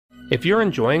If you're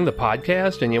enjoying the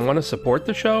podcast and you want to support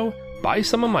the show, buy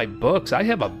some of my books. I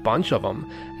have a bunch of them,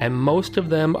 and most of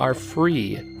them are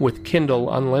free with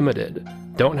Kindle Unlimited.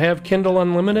 Don't have Kindle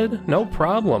Unlimited? No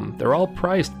problem. They're all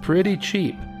priced pretty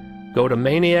cheap. Go to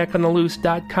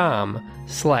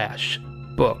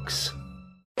maniacontheloose.com/books.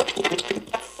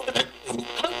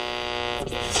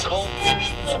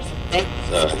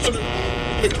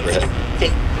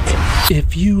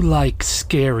 If you like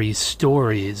scary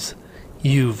stories,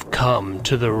 you've come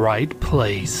to the right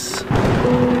place.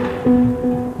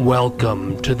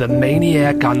 Welcome to the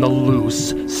Maniac on the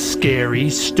Loose Scary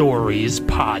Stories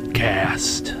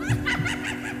podcast.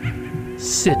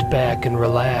 Sit back and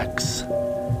relax.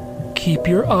 Keep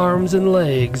your arms and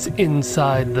legs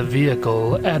inside the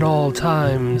vehicle at all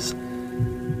times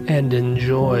and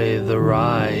enjoy the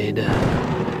ride.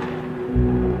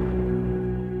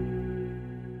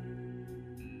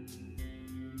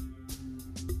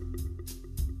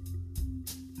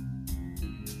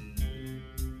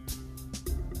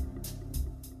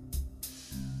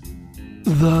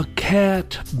 The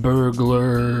Cat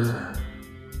Burglar.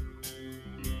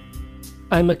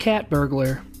 I'm a cat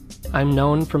burglar. I'm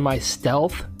known for my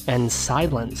stealth and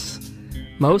silence.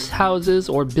 Most houses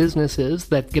or businesses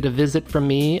that get a visit from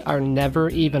me are never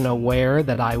even aware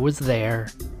that I was there.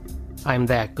 I'm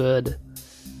that good.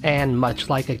 And much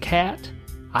like a cat,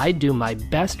 I do my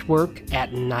best work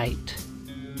at night.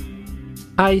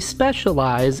 I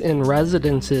specialize in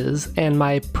residences, and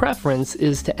my preference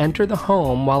is to enter the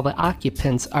home while the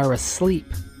occupants are asleep.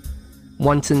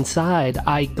 Once inside,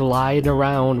 I glide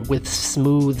around with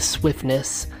smooth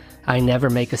swiftness. I never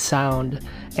make a sound,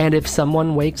 and if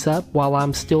someone wakes up while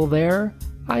I'm still there,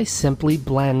 I simply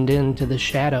blend into the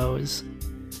shadows.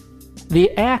 The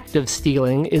act of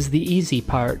stealing is the easy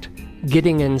part.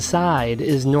 Getting inside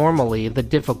is normally the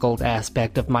difficult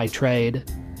aspect of my trade,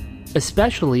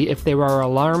 especially if there are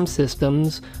alarm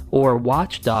systems or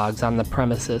watchdogs on the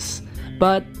premises,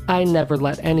 but I never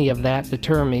let any of that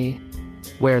deter me.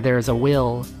 Where there's a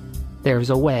will, there's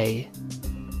a way.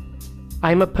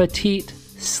 I'm a petite,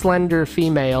 slender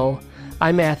female.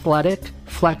 I'm athletic,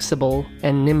 flexible,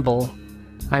 and nimble.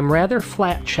 I'm rather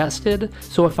flat-chested,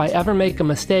 so if I ever make a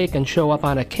mistake and show up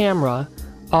on a camera,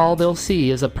 all they'll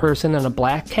see is a person in a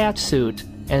black cat suit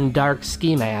and dark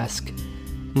ski mask.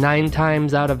 9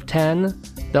 times out of 10,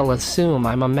 they'll assume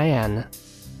I'm a man.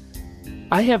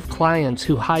 I have clients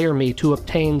who hire me to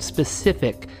obtain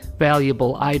specific,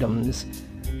 valuable items.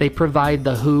 They provide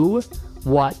the who,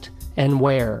 what, and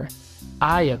where.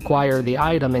 I acquire the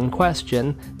item in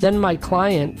question, then my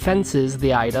client fences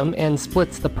the item and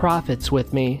splits the profits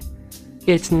with me.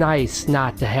 It's nice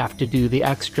not to have to do the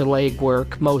extra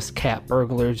legwork most cat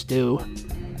burglars do.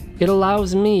 It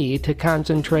allows me to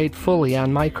concentrate fully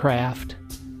on my craft.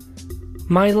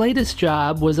 My latest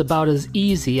job was about as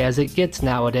easy as it gets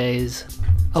nowadays.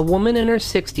 A woman in her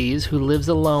 60s who lives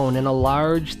alone in a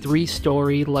large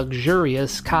 3-story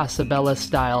luxurious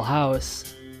Casabella-style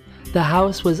house. The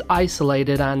house was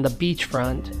isolated on the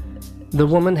beachfront. The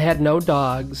woman had no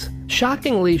dogs.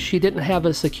 Shockingly, she didn't have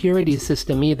a security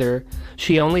system either.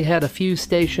 She only had a few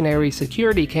stationary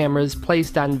security cameras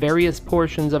placed on various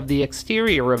portions of the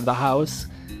exterior of the house,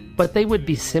 but they would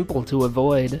be simple to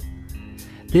avoid.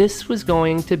 This was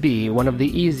going to be one of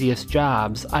the easiest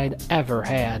jobs I'd ever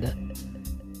had.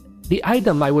 The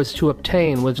item I was to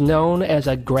obtain was known as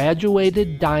a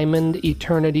graduated diamond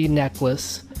eternity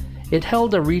necklace. It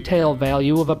held a retail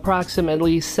value of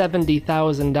approximately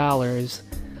 $70,000.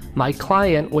 My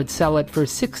client would sell it for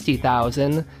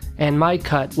 $60,000, and my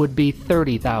cut would be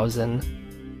 $30,000.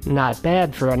 Not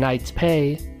bad for a night's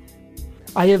pay.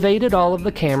 I evaded all of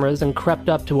the cameras and crept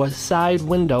up to a side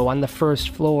window on the first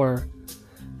floor.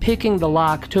 Picking the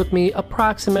lock took me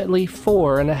approximately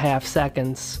 4.5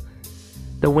 seconds.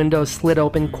 The window slid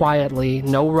open quietly,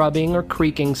 no rubbing or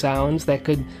creaking sounds that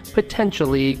could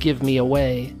potentially give me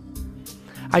away.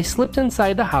 I slipped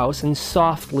inside the house and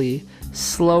softly,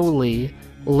 slowly,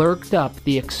 lurked up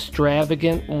the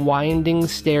extravagant, winding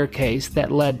staircase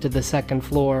that led to the second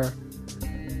floor.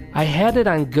 I had it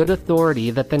on good authority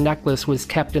that the necklace was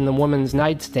kept in the woman's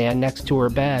nightstand next to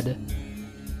her bed.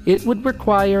 It would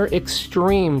require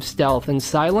extreme stealth and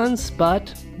silence,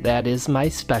 but that is my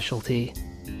specialty.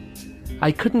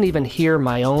 I couldn't even hear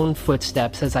my own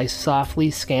footsteps as I softly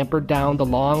scampered down the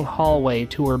long hallway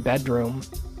to her bedroom.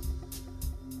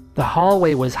 The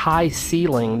hallway was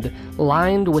high-ceilinged,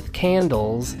 lined with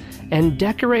candles, and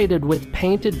decorated with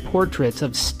painted portraits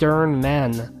of stern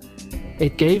men.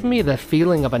 It gave me the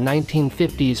feeling of a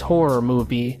 1950s horror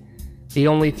movie. The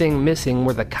only thing missing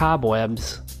were the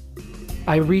cobwebs.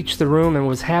 I reached the room and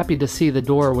was happy to see the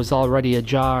door was already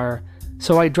ajar.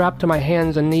 So I dropped to my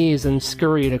hands and knees and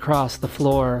scurried across the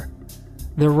floor.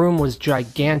 The room was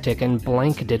gigantic and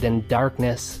blanketed in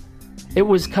darkness. It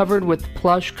was covered with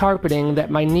plush carpeting that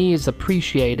my knees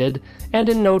appreciated, and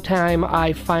in no time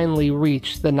I finally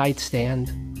reached the nightstand.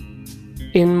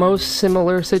 In most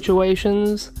similar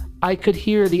situations, I could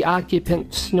hear the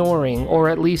occupant snoring or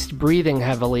at least breathing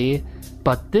heavily,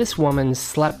 but this woman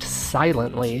slept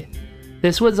silently.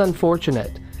 This was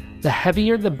unfortunate. The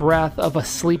heavier the breath of a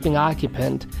sleeping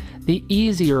occupant, the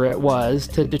easier it was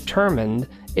to determine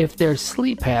if their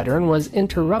sleep pattern was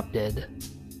interrupted.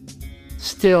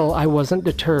 Still, I wasn't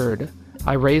deterred.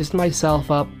 I raised myself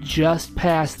up just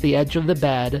past the edge of the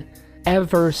bed,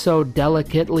 ever so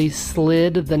delicately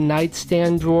slid the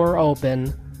nightstand drawer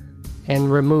open,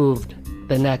 and removed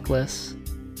the necklace.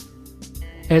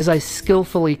 As I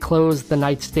skillfully closed the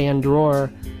nightstand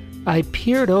drawer, I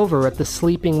peered over at the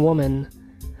sleeping woman.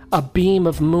 A beam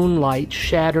of moonlight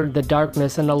shattered the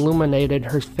darkness and illuminated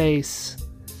her face.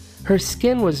 Her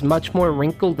skin was much more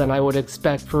wrinkled than I would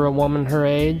expect for a woman her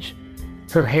age.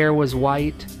 Her hair was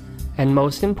white, and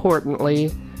most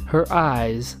importantly, her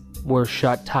eyes were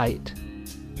shut tight.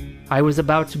 I was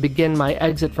about to begin my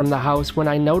exit from the house when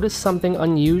I noticed something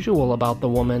unusual about the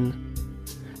woman.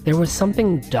 There was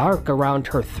something dark around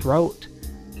her throat.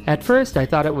 At first I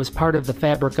thought it was part of the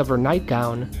fabric of her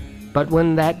nightgown, but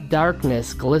when that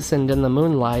darkness glistened in the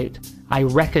moonlight, I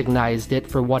recognized it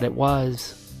for what it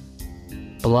was.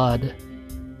 Blood.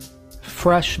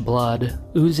 Fresh blood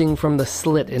oozing from the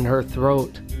slit in her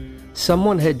throat.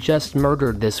 Someone had just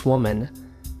murdered this woman.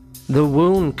 The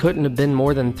wound couldn't have been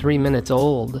more than 3 minutes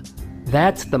old.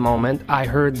 That's the moment I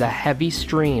heard the heavy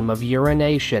stream of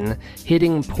urination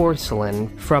hitting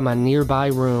porcelain from a nearby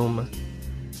room.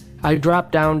 I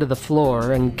dropped down to the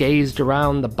floor and gazed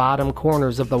around the bottom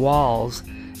corners of the walls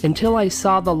until I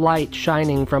saw the light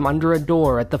shining from under a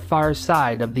door at the far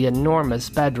side of the enormous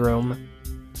bedroom.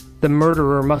 The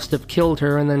murderer must have killed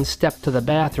her and then stepped to the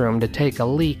bathroom to take a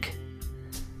leak.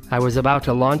 I was about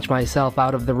to launch myself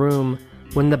out of the room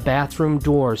when the bathroom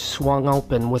door swung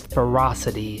open with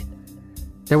ferocity.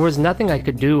 There was nothing I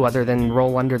could do other than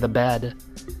roll under the bed.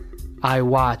 I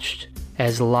watched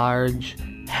as large,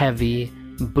 heavy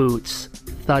boots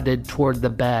thudded toward the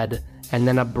bed and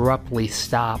then abruptly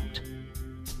stopped.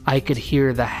 I could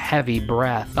hear the heavy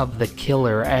breath of the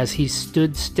killer as he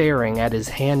stood staring at his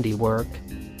handiwork.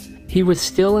 He was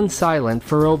still and silent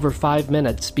for over 5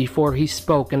 minutes before he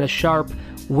spoke in a sharp,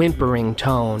 whimpering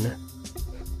tone.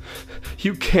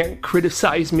 "You can't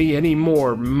criticize me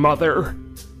anymore, mother."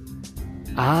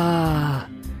 Ah,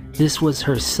 this was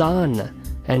her son,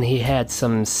 and he had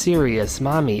some serious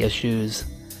mommy issues.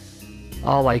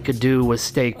 All I could do was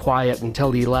stay quiet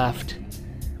until he left.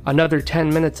 Another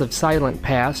 10 minutes of silence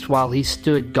passed while he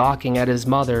stood gawking at his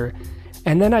mother,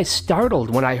 and then I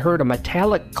startled when I heard a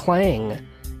metallic clang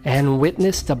and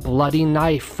witnessed a bloody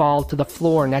knife fall to the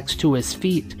floor next to his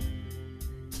feet.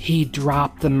 He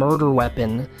dropped the murder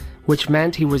weapon, which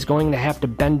meant he was going to have to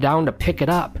bend down to pick it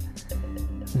up.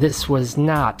 This was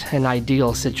not an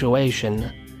ideal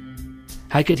situation.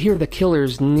 I could hear the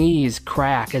killer's knees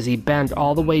crack as he bent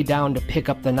all the way down to pick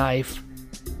up the knife.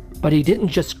 But he didn't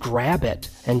just grab it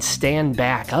and stand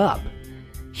back up.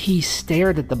 He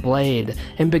stared at the blade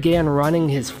and began running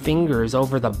his fingers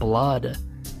over the blood.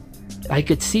 I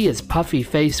could see his puffy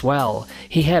face well.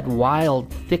 He had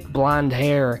wild, thick blonde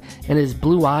hair, and his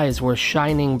blue eyes were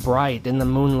shining bright in the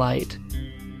moonlight.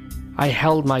 I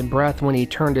held my breath when he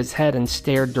turned his head and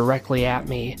stared directly at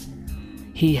me.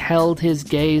 He held his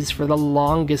gaze for the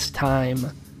longest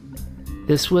time.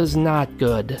 This was not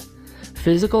good.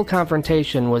 Physical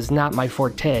confrontation was not my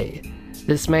forte.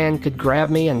 This man could grab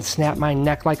me and snap my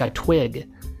neck like a twig.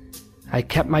 I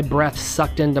kept my breath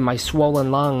sucked into my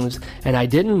swollen lungs, and I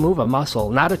didn't move a muscle,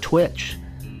 not a twitch.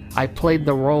 I played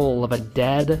the role of a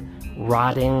dead,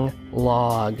 rotting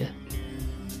log.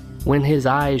 When his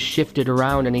eyes shifted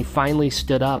around and he finally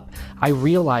stood up, I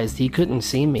realized he couldn't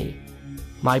see me.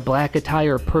 My black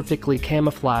attire perfectly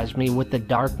camouflaged me with the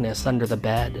darkness under the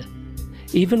bed.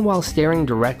 Even while staring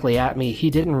directly at me, he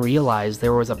didn't realize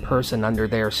there was a person under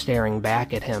there staring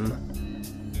back at him.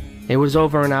 It was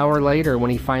over an hour later when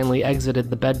he finally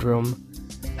exited the bedroom.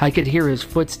 I could hear his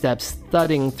footsteps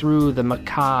thudding through the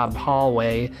macabre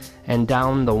hallway and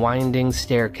down the winding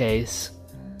staircase.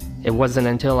 It wasn't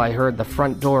until I heard the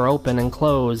front door open and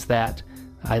close that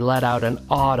I let out an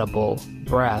audible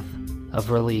breath of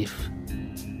relief.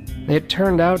 It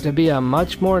turned out to be a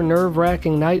much more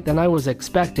nerve-wracking night than I was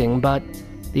expecting, but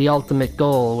the ultimate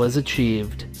goal was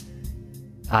achieved.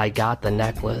 I got the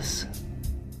necklace.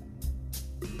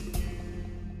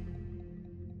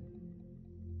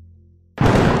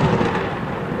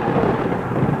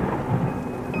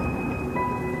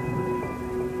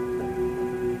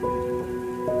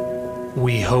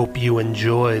 hope you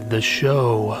enjoyed the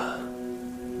show.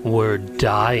 We're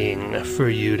dying for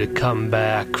you to come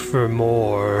back for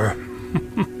more.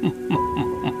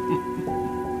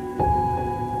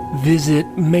 Visit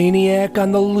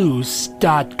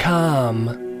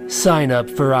maniacontheloose.com. Sign up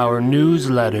for our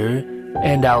newsletter,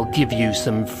 and I'll give you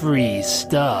some free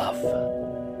stuff.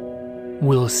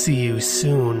 We'll see you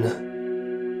soon.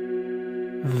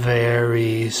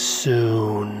 Very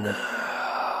soon.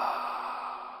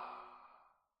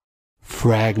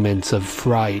 Fragments of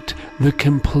Fright, the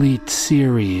complete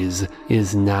series,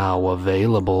 is now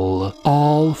available.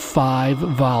 All 5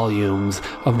 volumes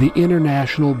of the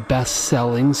international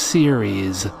best-selling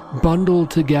series, bundled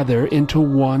together into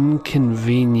one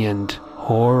convenient,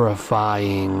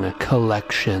 horrifying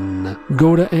collection.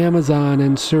 Go to Amazon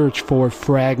and search for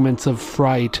Fragments of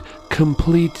Fright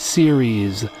Complete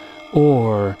Series,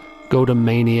 or go to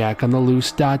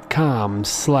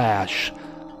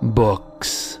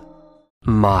maniacontheloose.com/books.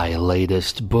 My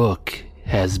latest book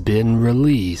has been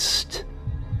released.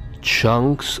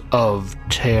 Chunks of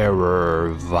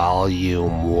Terror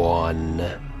Volume 1.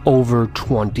 Over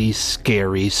 20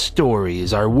 scary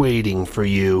stories are waiting for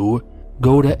you.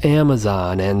 Go to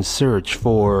Amazon and search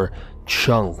for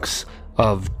Chunks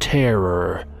of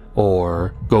Terror,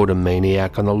 or go to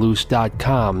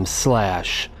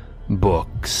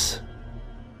maniacontheloose.com/books.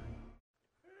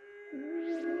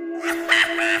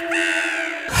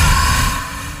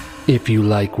 If you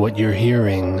like what you're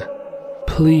hearing,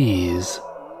 please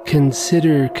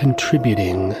consider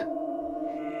contributing.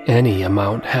 Any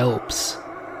amount helps.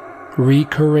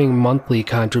 Recurring monthly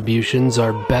contributions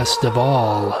are best of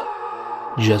all.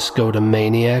 Just go to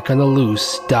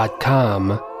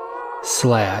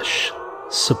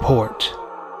maniacontheloose.com/support.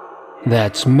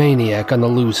 That's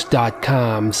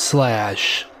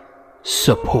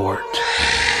maniacontheloose.com/support.